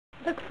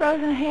Look,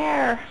 frozen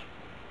hair.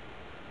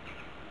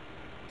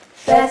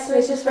 Best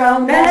wishes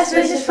from, best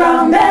wishes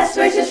from, best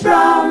wishes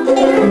from.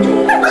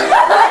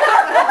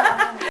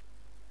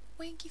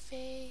 Winky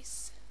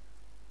face.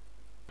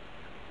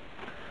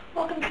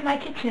 Welcome to my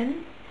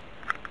kitchen.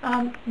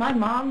 My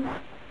mom's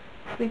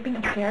sleeping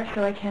upstairs,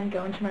 so I can't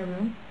go into my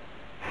room.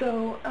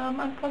 So,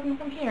 I'm vlogging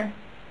from here.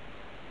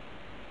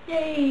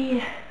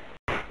 Yay!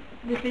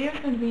 This video is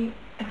going to be,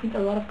 I think, a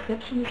lot of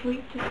clips from this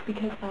week, just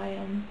because I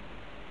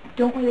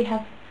don't really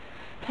have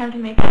time to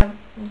make a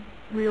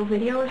real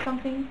video or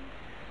something,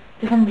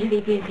 because I'm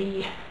really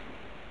busy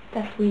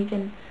this week,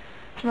 and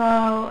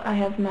tomorrow I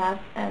have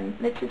math and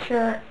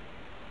literature.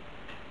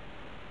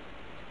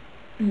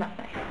 Not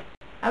nice.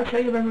 I would show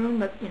you my room,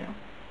 but, you know,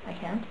 I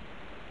can't.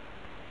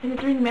 And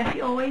it's really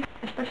messy always,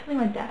 especially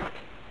my desk.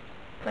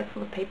 It's like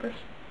full of papers.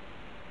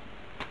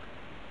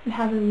 It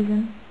has a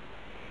reason.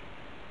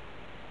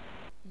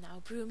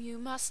 Now broom, you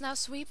must now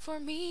sweep for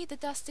me, the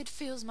dust it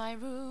fills my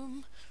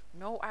room.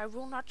 No, I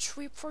will not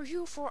sweep for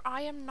you, for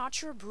I am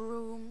not your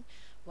broom.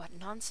 What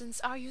nonsense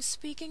are you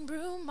speaking,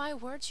 broom? My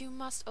words you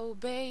must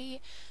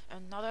obey.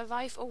 Another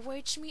life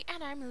awaits me,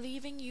 and I'm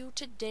leaving you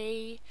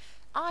today.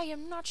 I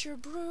am not your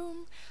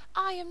broom,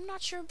 I am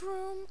not your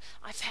broom.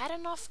 I've had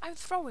enough, I'm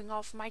throwing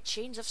off my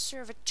chains of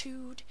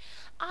servitude.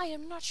 I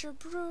am not your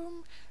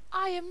broom,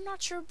 I am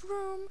not your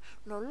broom.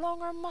 No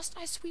longer must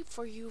I sweep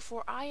for you,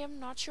 for I am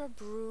not your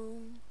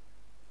broom.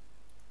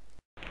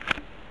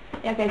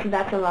 Yeah, okay, so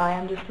that's a lie.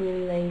 I'm just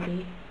really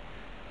lazy,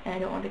 and I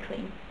don't want to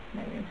clean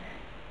my room.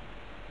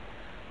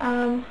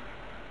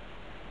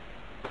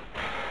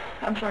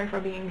 I'm sorry for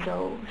being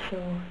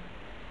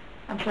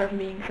I'm sorry for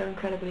being so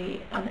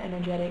incredibly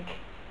unenergetic.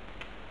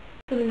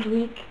 So this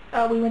week,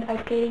 we went ice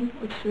skating,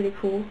 which is really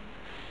cool.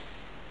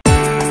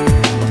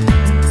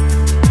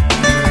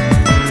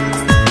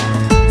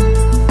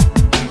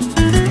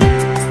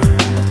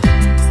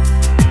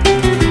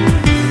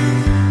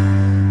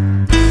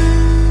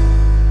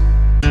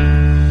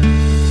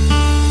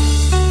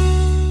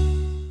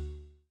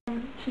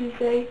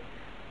 Tuesday,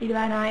 Ida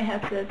and I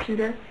have the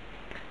tutor,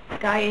 this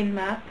guy in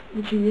math,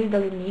 which he really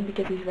doesn't need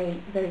because he's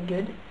very, very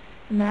good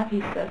in math.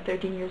 He's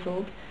 13 years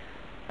old,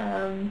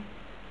 and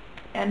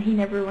he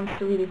never wants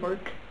to really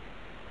work.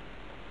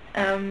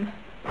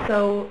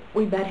 So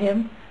we bet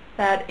him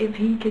that if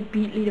he could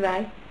beat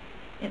Levi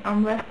in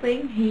arm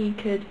wrestling, he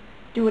could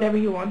do whatever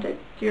he wanted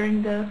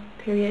during the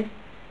period,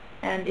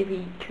 and if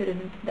he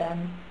couldn't,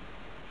 then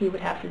he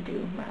would have to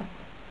do math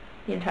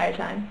the entire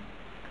time.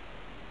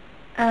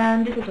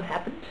 And this is what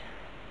happened.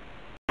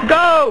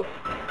 Go!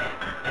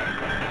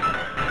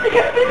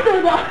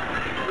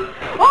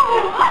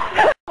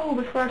 Oh,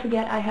 before I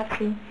forget, I have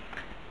to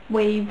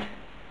wave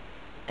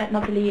at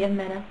Natalie and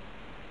Mena.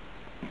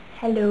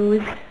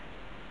 Hellos.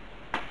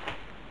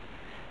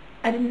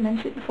 I didn't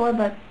mention it before,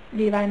 but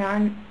Levi and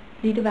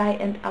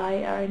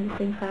I are in the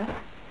same class,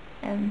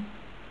 and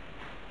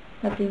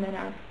Natalie and Mena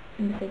are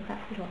in the same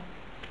class as well.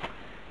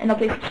 And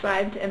Natalie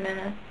subscribed, and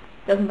Mena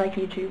doesn't like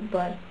YouTube,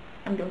 but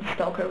I'm going to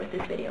stalk her with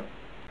this video.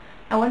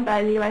 I went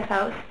by Levi's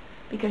house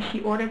because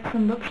she ordered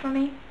some books for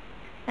me,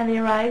 and they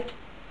arrived.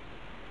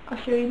 I'll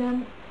show you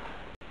them.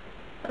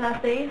 The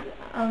Last Days,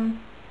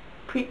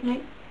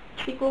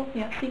 sequel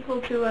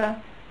to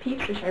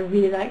Peeps, which I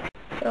really liked.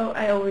 So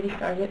I already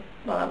started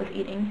while I was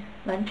eating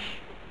lunch.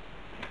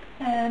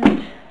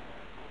 And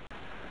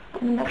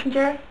in the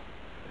messenger,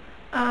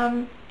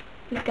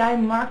 this guy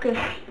Marcus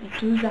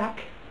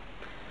Zuzak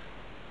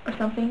or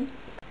something.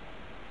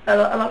 A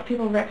lot of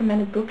people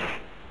recommended books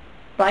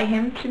by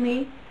him to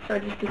me, so I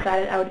just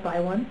decided I would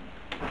buy one,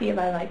 see if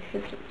I like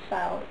his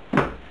style.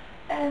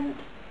 And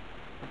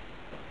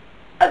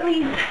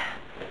Uglies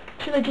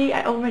trilogy,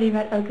 I already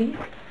read Uglies,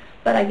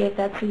 but I gave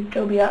that to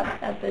Tobias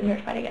at the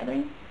Nerd Fighter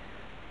Gathering.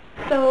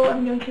 So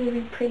I'm going to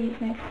read Pretties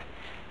next.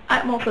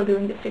 I'm also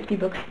doing the 50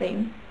 books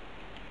thing,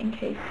 in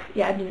case,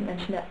 yeah, I didn't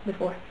mention that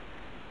before.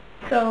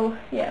 So,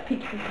 yeah,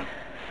 Peeps is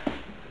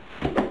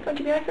going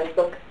to be my first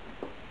book.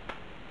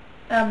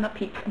 Not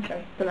Peeps, I'm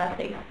sorry, The Last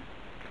Days.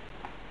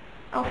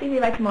 I'll see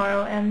Levi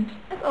tomorrow, and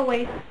as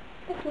always,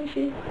 best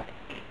wishes.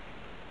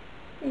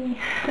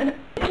 Levi!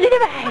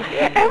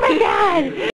 Oh my god!